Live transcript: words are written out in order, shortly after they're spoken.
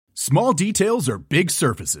Small details are big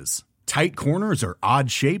surfaces. Tight corners are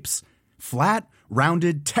odd shapes. Flat,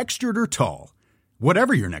 rounded, textured, or tall.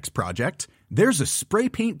 Whatever your next project, there's a spray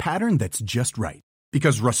paint pattern that's just right.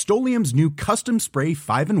 Because Rust-Oleum's new Custom Spray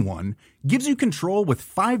 5-in-1 gives you control with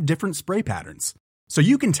 5 different spray patterns. So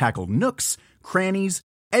you can tackle nooks, crannies,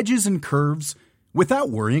 edges, and curves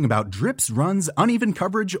without worrying about drips, runs, uneven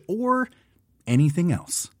coverage, or anything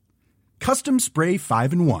else. Custom Spray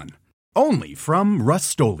 5-in-1. Only from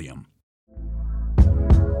Rust-Oleum.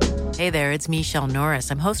 Hey there, it's Michelle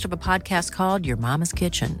Norris. I'm host of a podcast called Your Mama's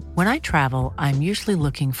Kitchen. When I travel, I'm usually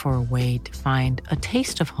looking for a way to find a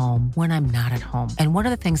taste of home when I'm not at home. And one of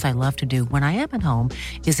the things I love to do when I am at home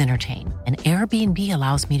is entertain. And Airbnb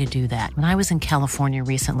allows me to do that. When I was in California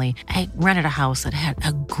recently, I rented a house that had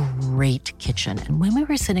a great kitchen. And when we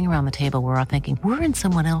were sitting around the table, we were all thinking, we're in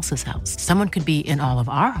someone else's house. Someone could be in all of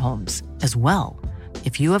our homes as well.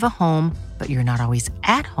 If you have a home, but you're not always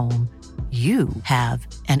at home, you have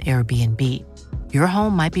an Airbnb. Your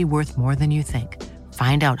home might be worth more than you think.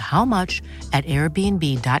 Find out how much at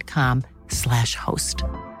airbnb.com/host.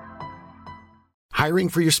 Hiring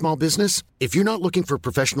for your small business? If you're not looking for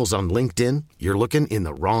professionals on LinkedIn, you're looking in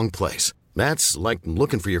the wrong place. That's like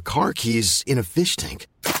looking for your car keys in a fish tank.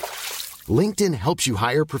 LinkedIn helps you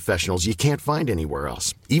hire professionals you can't find anywhere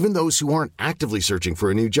else, even those who aren't actively searching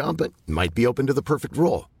for a new job but might be open to the perfect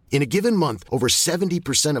role. In a given month, over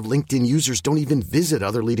 70% of LinkedIn users don't even visit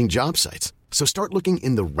other leading job sites. So start looking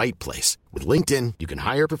in the right place. With LinkedIn, you can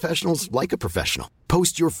hire professionals like a professional.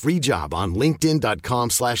 Post your free job on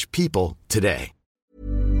linkedin.com/people today.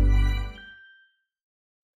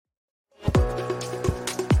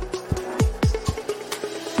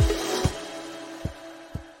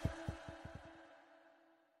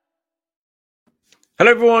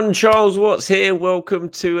 Hello everyone, Charles Watts here. Welcome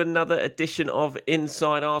to another edition of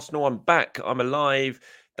Inside Arsenal. I'm back, I'm alive.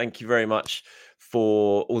 Thank you very much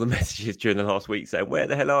for all the messages during the last week saying, where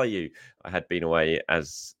the hell are you? I had been away,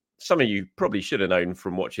 as some of you probably should have known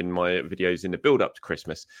from watching my videos in the build-up to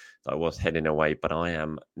Christmas, that I was heading away, but I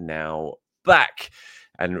am now back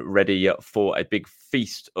and ready for a big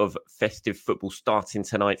feast of festive football starting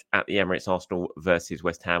tonight at the Emirates. Arsenal versus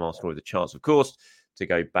West Ham. Arsenal with a chance, of course, to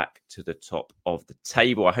go back to the top of the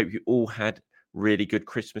table. I hope you all had really good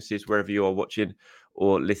Christmases wherever you are watching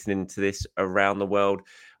or listening to this around the world.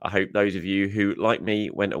 I hope those of you who, like me,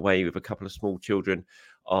 went away with a couple of small children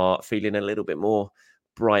are feeling a little bit more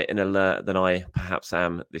bright and alert than I perhaps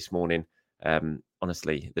am this morning.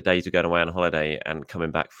 Honestly, the days of going away on holiday and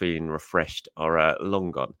coming back feeling refreshed are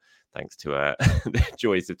long gone, thanks to the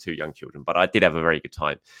joys of 2 young children. But I did have a very good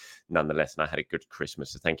time nonetheless, and I had a good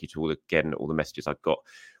Christmas. So thank you to all the messages I've got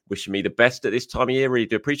wishing me the best at this time of year. Really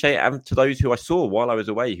do appreciate it. And to those who I saw while I was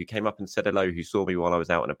away, who came up and said hello, who saw me while I was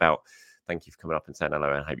out and about, thank you for coming up and saying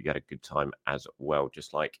hello, and I hope you had a good time as well,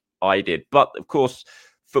 just like I did. But of course,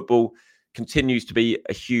 football continues to be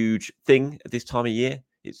a huge thing at this time of year.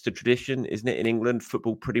 It's the tradition, isn't it, in England?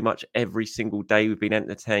 Football pretty much every single day. We've been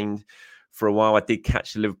entertained for a while. I did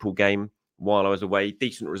catch the Liverpool game while I was away.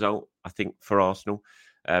 Decent result, I think, for Arsenal.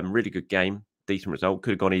 Really good game. Decent result.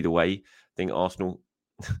 Could have gone either way. I think Arsenal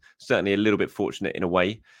certainly a little bit fortunate in a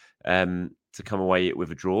way to come away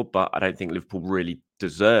with a draw, but I don't think Liverpool really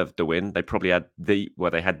deserved the win. They probably had the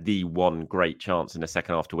one great chance in the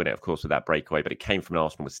second half to win it, of course, with that breakaway, but it came from an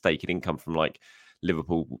Arsenal mistake. It didn't come from like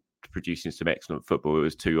Liverpool producing some excellent football. It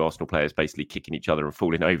was 2 Arsenal players basically kicking each other and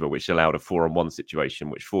falling over, which allowed a 4-on-1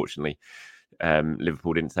 situation, which fortunately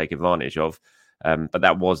Liverpool didn't take advantage of. But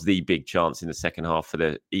that was the big chance in the second half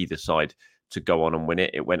for either side to go on and win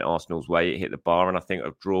it. It went Arsenal's way. It hit the bar, and I think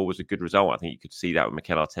a draw was a good result. I think you could see that with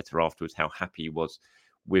Mikel Arteta afterwards, how happy he was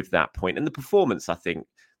with that point. And the performance, I think,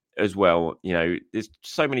 as well. You know, there's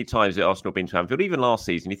so many times that Arsenal have been to Anfield, even last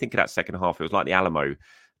season. You think of that second half, it was like the Alamo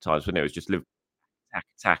times when it was just Liverpool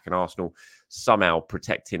attack, and Arsenal somehow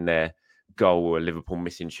protecting their goal, or Liverpool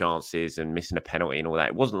missing chances and missing a penalty and all that.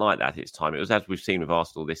 It wasn't like that at its time. It was as we've seen with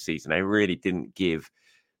Arsenal this season. They really didn't give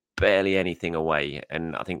barely anything away.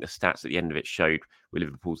 And I think the stats at the end of it showed with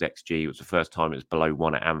Liverpool's XG, it was the first time it was below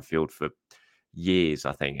 1 at Anfield for years,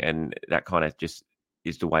 I think. And that kind of just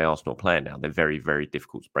is the way Arsenal are playing now. They're very, very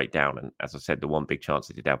difficult to break down. And as I said, the one big chance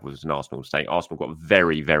they did have was an Arsenal mistake. Arsenal got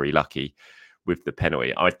very, very lucky with the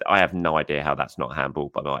penalty. I have no idea how that's not handball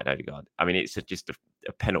by Martin Odegaard. I mean, it's just a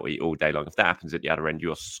penalty all day long. If that happens at the other end,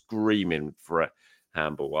 you're screaming for a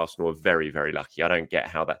handball. Arsenal are very, very lucky. I don't get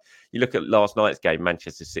how that... You look at last night's game,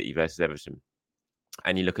 Manchester City versus Everton,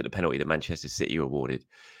 and you look at the penalty that Manchester City awarded.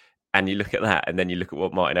 And you look at that, and then you look at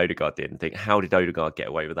what Martin Odegaard did and think, how did Odegaard get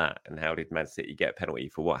away with that? And how did Man City get a penalty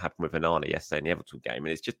for what happened with Onana yesterday in the Everton game? And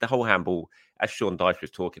it's just the whole handball, as Sean Dyche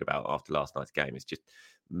was talking about after last night's game, it's just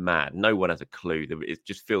mad. No one has a clue. It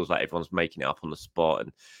just feels like everyone's making it up on the spot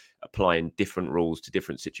and applying different rules to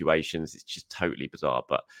different situations. It's just totally bizarre.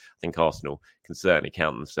 But I think Arsenal can certainly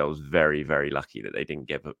count themselves very, very lucky that they didn't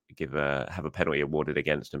have a penalty awarded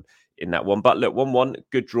against them in that one. But look, 1-1,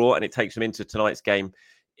 good draw, and it takes them into tonight's game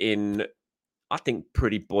in, I think,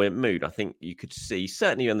 pretty buoyant mood. I think you could see,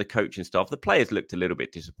 certainly on the coaching staff, the players looked a little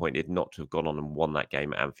bit disappointed not to have gone on and won that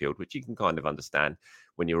game at Anfield, which you can kind of understand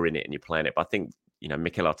when you're in it and you're playing it. But I think,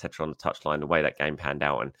 Mikel Arteta on the touchline, the way that game panned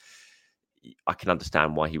out, and I can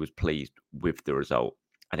understand why he was pleased with the result,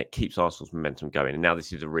 and it keeps Arsenal's momentum going. And now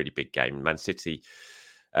this is a really big game. Man City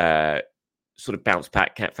sort of bounced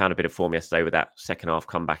back, found a bit of form yesterday with that second half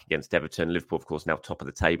comeback against Everton. Liverpool, of course, now top of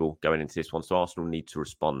the table going into this one. So Arsenal need to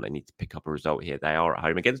respond. They need to pick up a result here. They are at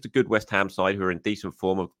home against a good West Ham side who are in decent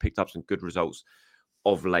form, have picked up some good results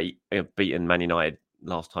of late. They've beaten Man United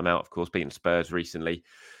last time out, of course, beaten Spurs recently.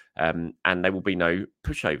 And there will be no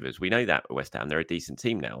pushovers. We know that at West Ham. They're a decent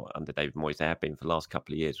team now under David Moyes. They have been for the last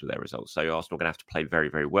couple of years with their results. So Arsenal are going to have to play very,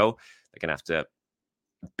 very well. They're going to have to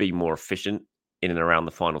be more efficient in and around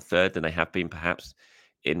the final third than they have been perhaps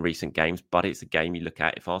in recent games. But it's a game you look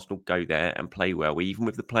at. If Arsenal go there and play well, even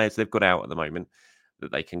with the players they've got out at the moment,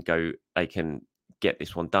 that they can get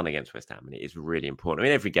this one done against West Ham. And it is really important. I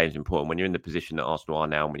mean, every game's important. When you're in the position that Arsenal are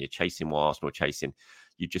now, and when you're chasing what Arsenal are chasing,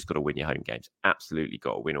 you just got to win your home games. Absolutely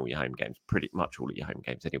got to win all your home games, pretty much all of your home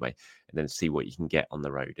games anyway, and then see what you can get on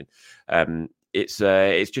the road. And it's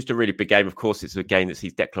just a really big game. Of course, it's a game that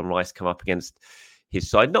sees Declan Rice come up against his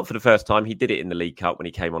side, not for the first time. He did it in the League Cup when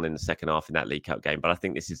he came on in the second half in that League Cup game. But I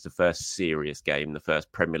think this is the first serious game, the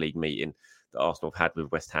first Premier League meeting that Arsenal have had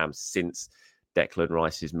with West Ham since Declan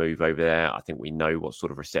Rice's move over there. I think we know what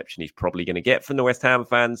sort of reception he's probably going to get from the West Ham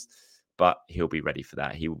fans, but he'll be ready for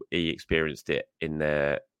that. He experienced it in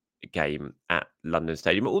the game at London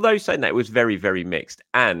Stadium, although saying that, it was very, very mixed.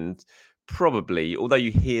 And probably, although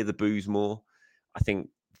you hear the boos more, I think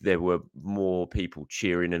there were more people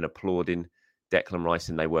cheering and applauding Declan Rice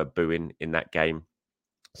than they were booing in that game.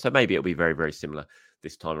 So maybe it'll be very, very similar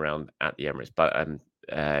this time around at the Emirates. But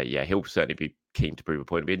he'll certainly be keen to prove a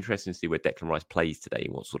point. It'll be interesting to see where Declan Rice plays today,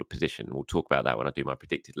 in what sort of position. We'll talk about that when I do my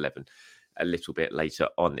predicted 11 a little bit later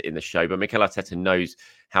on in the show. But Mikel Arteta knows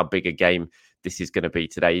how big a game this is going to be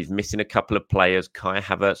today. He's missing a couple of players. Kai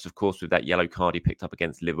Havertz, of course, with that yellow card he picked up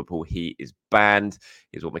against Liverpool, he is banned.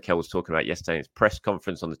 Here's what Mikel was talking about yesterday in his press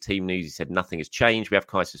conference on the team news. He said nothing has changed. We have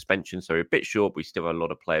Kai's suspension, so we're a bit short, but we still have a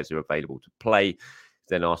lot of players who are available to play.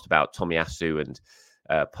 Then asked about Tomiyasu and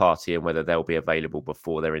Partey and whether they'll be available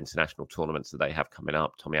before their international tournaments that they have coming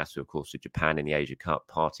up. Tomiyasu, of course, with Japan in the Asia Cup,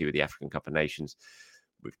 Partey with the African Cup of Nations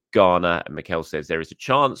with Ghana. And Mikel says there is a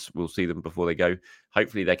chance we'll see them before they go.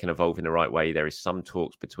 Hopefully they can evolve in the right way. There is some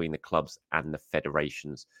talks between the clubs and the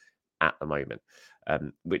federations at the moment,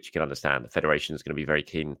 which you can understand. The federation is going to be very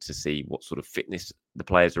keen to see what sort of fitness the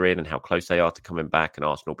players are in and how close they are to coming back. And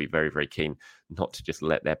Arsenal will be very, very keen not to just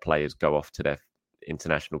let their players go off to their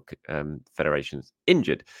international federations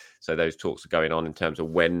injured. So those talks are going on in terms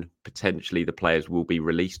of when potentially the players will be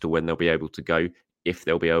released or when they'll be able to go, if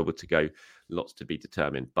they'll be able to go. Lots to be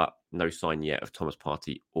determined, but no sign yet of Thomas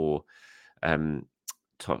Partey or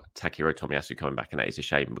Takehiro Tomiyasu coming back, and that is a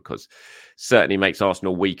shame because certainly makes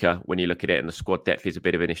Arsenal weaker when you look at it, and the squad depth is a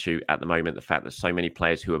bit of an issue at the moment. The fact that so many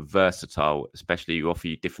players who are versatile, especially who offer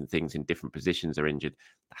you different things in different positions, are injured,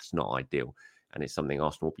 that's not ideal. And it's something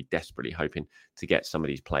Arsenal will be desperately hoping to get some of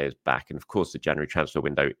these players back. And of course, the January transfer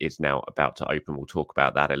window is now about to open. We'll talk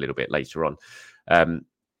about that a little bit later on.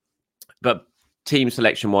 But team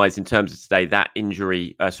selection wise, in terms of today, that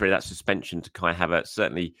suspension to Kai Havertz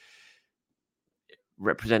certainly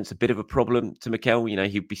represents a bit of a problem to Mikel.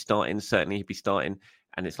 He'd be starting.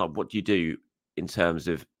 And it's like, what do you do in terms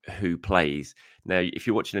of who plays? Now, if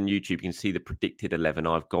you're watching on YouTube, you can see the predicted 11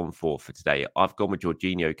 I've gone for today. I've gone with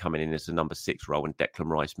Jorginho coming in as the number 6 role and Declan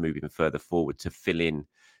Rice moving further forward to fill in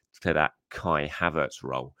to that Kai Havertz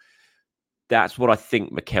role. That's what I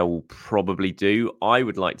think Mikel will probably do. I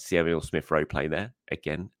would like to see Emile Smith-Rowe play there.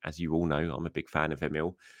 Again, as you all know, I'm a big fan of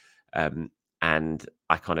Emile. And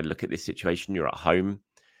I kind of look at this situation. You're at home.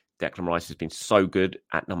 Declan Rice has been so good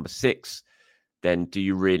at number 6. Then do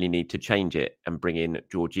you really need to change it and bring in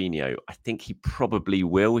Jorginho? I think he probably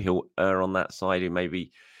will. He'll err on that side and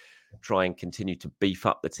maybe try and continue to beef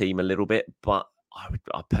up the team a little bit. But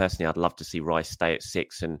I'd love to see Rice stay at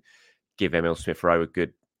 6 and give Emile Smith-Rowe a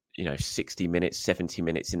good 60 minutes, 70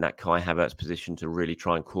 minutes in that Kai Havertz position to really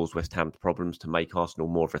try and cause West Ham problems, to make Arsenal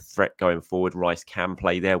more of a threat going forward. Rice can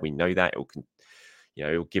play there. We know that.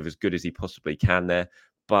 He'll give as good as he possibly can there.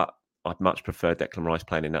 But I'd much prefer Declan Rice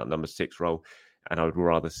playing in that number 6 role. And I would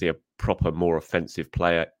rather see a proper, more offensive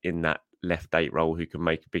player in that left 8 role who can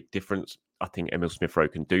make a big difference. I think Emil Smith-Rowe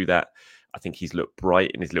can do that. I think he's looked bright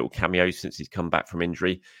in his little cameos since he's come back from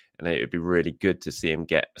injury. And it would be really good to see him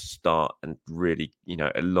get a start and really,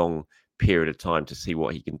 a long period of time to see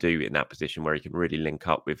what he can do in that position where he can really link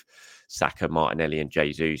up with Saka, Martinelli and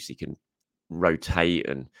Jesus. He can rotate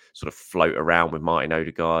and sort of float around with Martin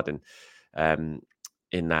Odegaard and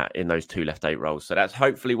in those 2 left 8 roles. So that's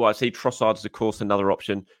hopefully what I see. Trossard is, of course, another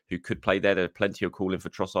option who could play there. There's plenty of calling for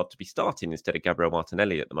Trossard to be starting instead of Gabriel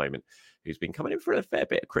Martinelli at the moment, who's been coming in for a fair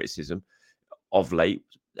bit of criticism of late,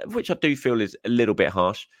 which I do feel is a little bit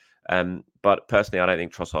harsh. But personally, I don't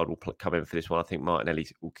think Trossard will come in for this one. I think Martinelli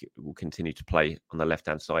will continue to play on the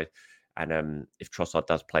left-hand side. And if Trossard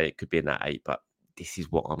does play, it could be in that 8. But this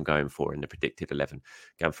is what I'm going for in the predicted 11.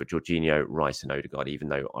 Going for Jorginho, Rice and Odegaard, even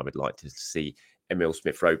though I would like to see Emil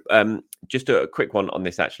Smith-Rowe. Just a quick one on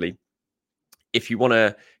this, actually. If you want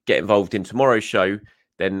to get involved in tomorrow's show,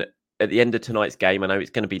 then at the end of tonight's game, I know it's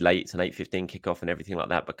going to be late. It's an 8:15 kickoff and everything like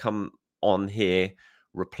that. But come on here,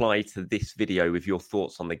 reply to this video with your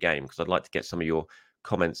thoughts on the game, because I'd like to get some of your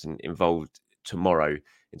comments involved tomorrow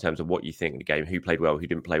in terms of what you think of the game, who played well, who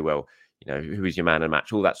didn't play well, who is your man of the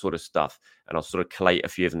match, all that sort of stuff. And I'll sort of collate a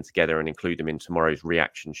few of them together and include them in tomorrow's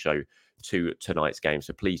reaction show to tonight's game.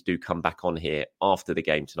 So please do come back on here after the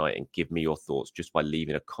game tonight and give me your thoughts just by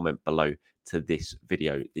leaving a comment below to this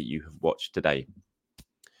video that you have watched today.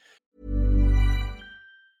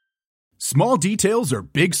 Small details are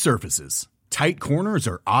big surfaces. Tight corners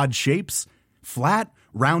or odd shapes. Flat,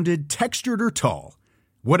 rounded, textured, or tall.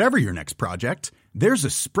 Whatever your next project, there's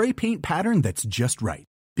a spray paint pattern that's just right.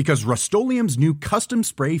 Because Rust-Oleum's new Custom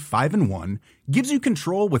Spray 5-in-1 gives you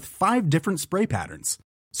control with 5 different spray patterns.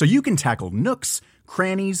 So you can tackle nooks,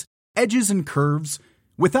 crannies, edges, and curves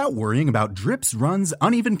without worrying about drips, runs,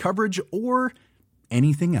 uneven coverage, or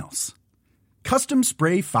anything else. Custom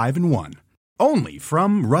Spray 5-in-1. Only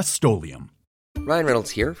from Rust-Oleum. Ryan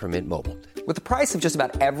Reynolds here from Mint Mobile. With the price of just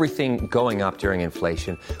about everything going up during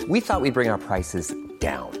inflation, we thought we'd bring our prices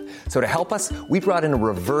down. So to help us, we brought in a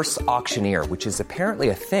reverse auctioneer, which is apparently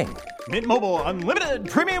a thing. Mint Mobile Unlimited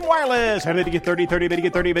Premium Wireless. How to get 30, 30, bit to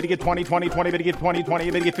get 30, bit to get 20, 20, 20, bit to get 20, 20,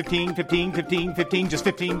 bit to get 15, 15, 15, 15, just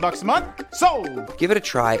 $15 a month? Sold! Give it a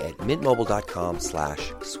try at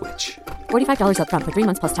mintmobile.com/switch. $45 up front for 3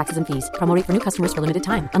 months plus taxes and fees. Promo rate for new customers for limited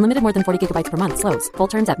time. Unlimited more than 40 gigabytes per month. Slows full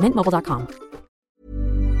terms at mintmobile.com.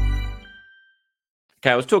 Okay,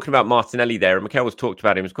 I was talking about Martinelli there, and Mikel was talked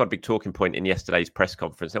about him. It was quite a big talking point in yesterday's press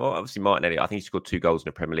conference. And obviously, Martinelli, I think he scored 2 goals in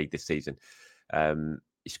the Premier League this season.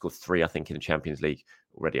 He scored 3, I think, in the Champions League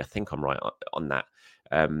already. I think I'm right on that.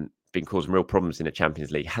 Been causing real problems in the Champions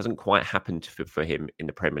League. Hasn't quite happened for him in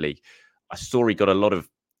the Premier League. I saw he got a lot of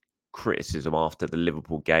criticism after the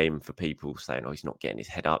Liverpool game for people saying, he's not getting his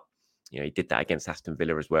head up. He did that against Aston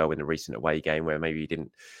Villa as well in the recent away game where maybe he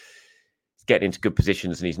didn't get into good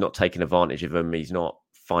positions and he's not taking advantage of them. He's not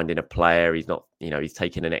finding a player. He's not, he's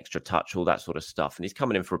taking an extra touch, all that sort of stuff. And he's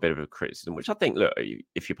coming in for a bit of a criticism, which I think, look,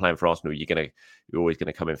 if you're playing for Arsenal, you're always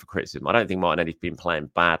going to come in for criticism. I don't think Martinelli's been playing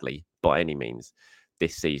badly by any means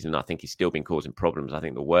this season. I think he's still been causing problems. I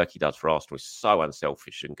think the work he does for Arsenal is so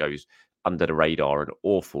unselfish and goes under the radar an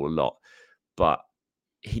awful lot. But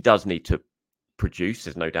he does need to produce,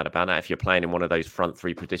 there's no doubt about that. If you're playing in one of those front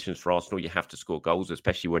 3 positions for Arsenal, you have to score goals,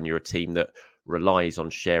 especially when you're a team that relies on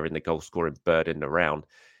sharing the goal scoring burden around.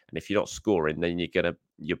 And if you're not scoring, then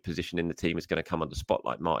your position in the team is going to come under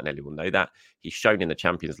spotlight. Martinelli will know that. He's shown in the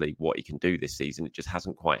Champions League what he can do this season. It just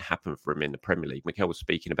hasn't quite happened for him in the Premier League. Mikel was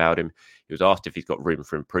speaking about him. He was asked if he's got room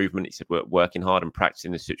for improvement. He said, we're working hard and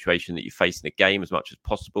practicing the situation that you face in a game as much as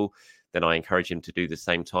possible. Then I encourage him to do the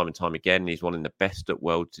same time and time again. He's one of the best at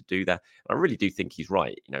world to do that. And I really do think he's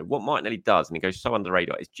right. What Martinelli does, and he goes so under the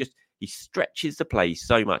radar, it's just he stretches the play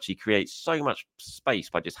so much. He creates so much space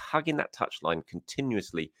by just hugging that touchline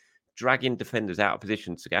continuously, dragging defenders out of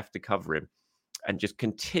position to have to cover him, and just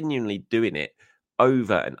continually doing it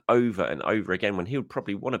over and over and over again when he would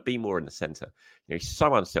probably want to be more in the centre. He's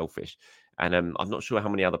so unselfish. And I'm not sure how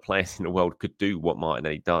many other players in the world could do what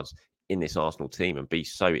Martinelli does in this Arsenal team and be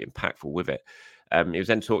so impactful with it. It was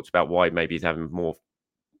then talked about why maybe he's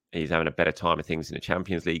having a better time of things in the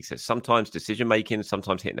Champions League. So sometimes decision making,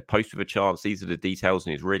 sometimes hitting the post with a chance. These are the details,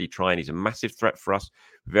 and he's really trying. He's a massive threat for us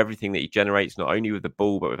with everything that he generates, not only with the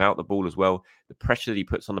ball, but without the ball as well. The pressure that he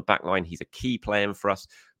puts on the back line, he's a key player for us.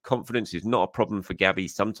 Confidence is not a problem for Gabby.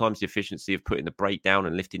 Sometimes the efficiency of putting the brake down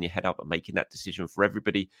and lifting your head up and making that decision for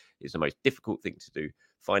everybody is the most difficult thing to do.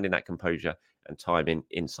 Finding that composure and timing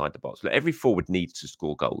inside the box. Look, every forward needs to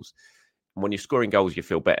score goals. And when you're scoring goals, you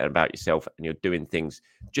feel better about yourself and you're doing things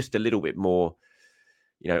just a little bit more,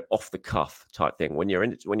 off the cuff type thing. When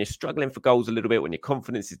you're struggling for goals a little bit, when your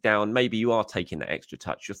confidence is down, maybe you are taking that extra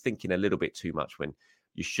touch. You're thinking a little bit too much when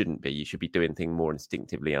you shouldn't be. You should be doing things more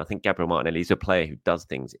instinctively. And I think Gabriel Martinelli is a player who does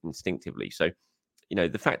things instinctively. So,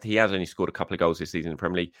 the fact that he has only scored a couple of goals this season in the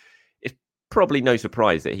Premier League, it's probably no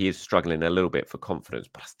surprise that he is struggling a little bit for confidence,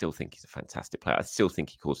 but I still think he's a fantastic player. I still think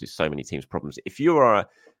he causes so many teams problems. If you are a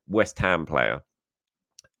West Ham player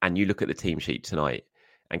and you look at the team sheet tonight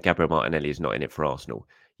and Gabriel Martinelli is not in it for Arsenal,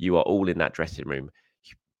 you are all in that dressing room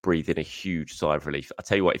breathing a huge sigh of relief. I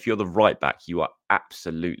tell you what, if you're the right back, you are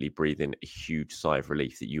absolutely breathing a huge sigh of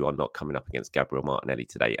relief that you are not coming up against Gabriel Martinelli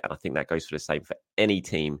today. And I think that goes for the same for any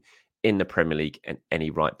team in the Premier League and any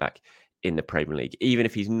right back in the Premier League. Even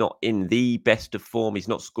if he's not in the best of form, he's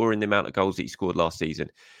not scoring the amount of goals that he scored last season,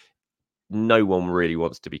 no one really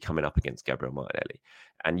wants to be coming up against Gabriel Martinelli.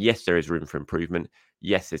 And yes, there is room for improvement.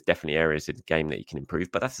 Yes, there's definitely areas in the game that he can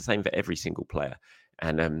improve, but that's the same for every single player.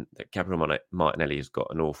 And Gabriel Martinelli has got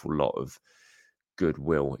an awful lot of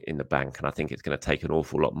goodwill in the bank. And I think it's going to take an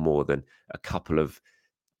awful lot more than a couple of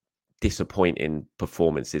disappointing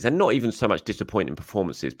performances. And not even so much disappointing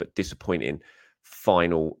performances, but disappointing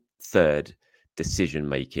final third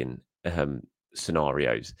decision-making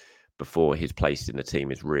scenarios before his place in the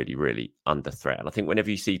team is really, really under threat. And I think whenever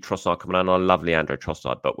you see Trossard coming on, I love Leandro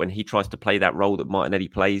Trossard, but when he tries to play that role that Martinelli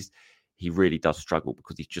plays, he really does struggle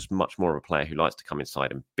because he's just much more of a player who likes to come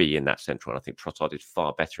inside and be in that central. And I think Trossard is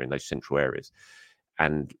far better in those central areas.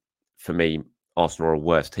 And for me, Arsenal are a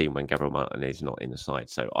worse team when Gabriel Martinelli is not in the side.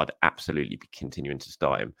 So I'd absolutely be continuing to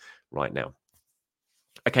start him right now.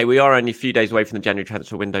 Okay, we are only a few days away from the January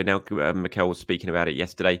transfer window now. Mikel was speaking about it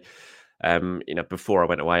yesterday. Before I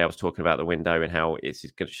went away, I was talking about the window and how it's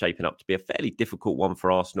shaping up to be a fairly difficult one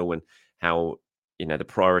for Arsenal, and how, the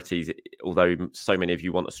priorities, although so many of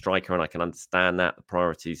you want a striker, and I can understand that, the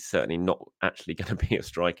priority is certainly not actually going to be a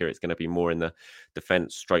striker. It's going to be more in the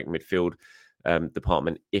defence, stroke midfield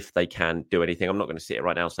department if they can do anything. I'm not going to sit here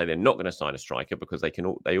right now and say they're not going to sign a striker, because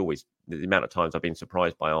they always, the amount of times I've been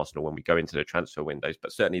surprised by Arsenal when we go into the transfer windows,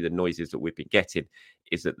 but certainly the noises that we've been getting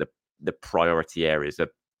is that the priority areas are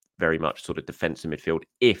very much sort of defence and midfield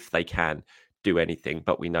if they can do anything.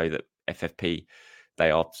 But we know that FFP,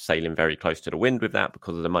 they are sailing very close to the wind with that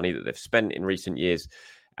because of the money that they've spent in recent years.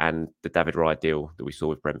 And the David Raya deal that we saw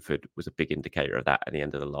with Brentford was a big indicator of that at the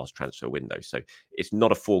end of the last transfer window. So it's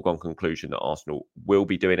not a foregone conclusion that Arsenal will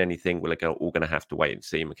be doing anything. We're all going to have to wait and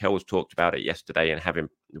see. Mikel has talked about it yesterday and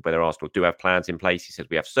whether Arsenal do have plans in place. He says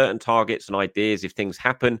we have certain targets and ideas if things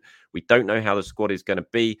happen. We don't know how the squad is going to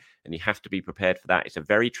be, and you have to be prepared for that. It's a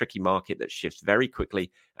very tricky market that shifts very quickly,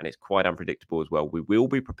 and it's quite unpredictable as well. We will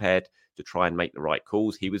be prepared to try and make the right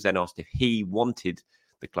calls. He was then asked if he wanted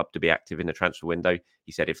the club to be active in the transfer window.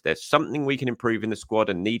 He said, if there's something we can improve in the squad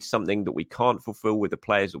and need something that we can't fulfill with the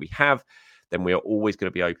players that we have, then we are always going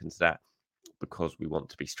to be open to that, because we want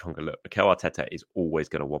to be stronger. Look, Mikel Arteta is always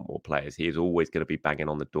going to want more players. He is always going to be banging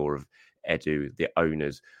on the door of Edu, the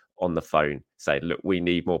owners, on the phone, saying, look, we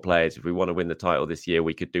need more players. If we want to win the title this year,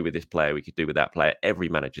 we could do with this player, we could do with that player. Every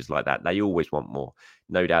manager's like that. They always want more,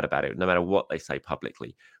 no doubt about it, no matter what they say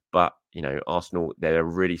publicly. But, Arsenal, they're a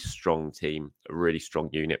really strong team, a really strong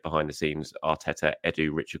unit behind the scenes. Arteta, Edu,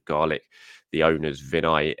 Richard Garlick, the owners,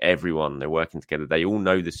 Vinay, everyone, they're working together. They all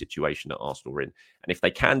know the situation that Arsenal are in. And if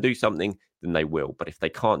they can do something, then they will. But if they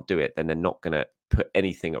can't do it, then they're not going to put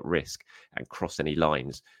anything at risk and cross any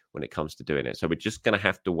lines when it comes to doing it. So we're just going to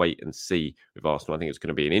have to wait and see with Arsenal. I think it's going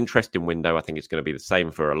to be an interesting window. I think it's going to be the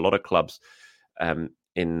same for a lot of clubs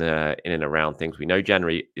in and around things. We know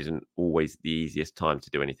January isn't always the easiest time to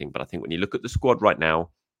do anything, but I think when you look at the squad right now,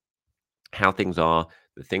 how things are,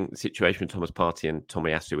 the situation with Thomas Partey and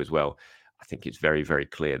Tomiyasu as well, I think it's very, very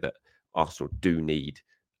clear that Arsenal do need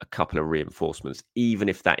a couple of reinforcements, even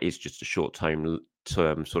if that is just a short-term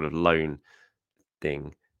sort of loan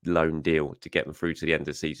deal to get them through to the end of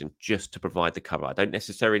the season, just to provide the cover. I don't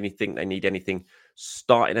necessarily think they need anything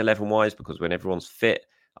starting 11-wise, because when everyone's fit,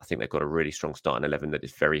 I think they've got a really strong starting 11 that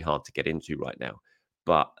is very hard to get into right now.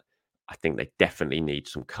 But I think they definitely need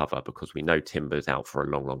some cover, because we know Timber's out for a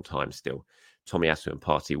long, long time still. Tomiyasu and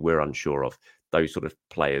Partey, we're unsure of. Those sort of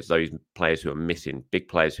players, those players who are missing, big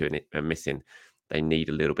players who are missing, they need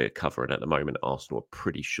a little bit of cover. And at the moment, Arsenal are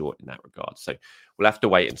pretty short in that regard. So we'll have to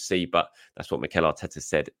wait and see. But that's what Mikel Arteta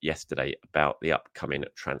said yesterday about the upcoming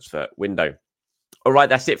transfer window. All right,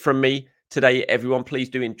 that's it from me today, everyone. Please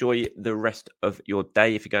do enjoy the rest of your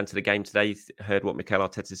day. If you're going to the game today, heard what Mikel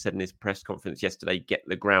Arteta said in his press conference yesterday, get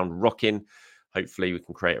the ground rocking. Hopefully we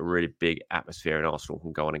can create a really big atmosphere and Arsenal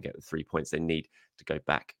can go on and get the 3 points they need to go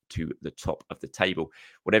back to the top of the table.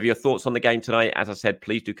 Whatever your thoughts on the game tonight, as I said,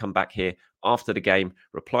 please do come back here after the game.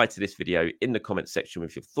 Reply to this video in the comments section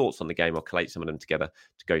with your thoughts on the game. I'll collate some of them together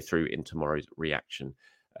to go through in tomorrow's reaction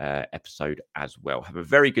episode as well. Have a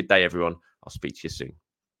very good day, everyone. I'll speak to you soon.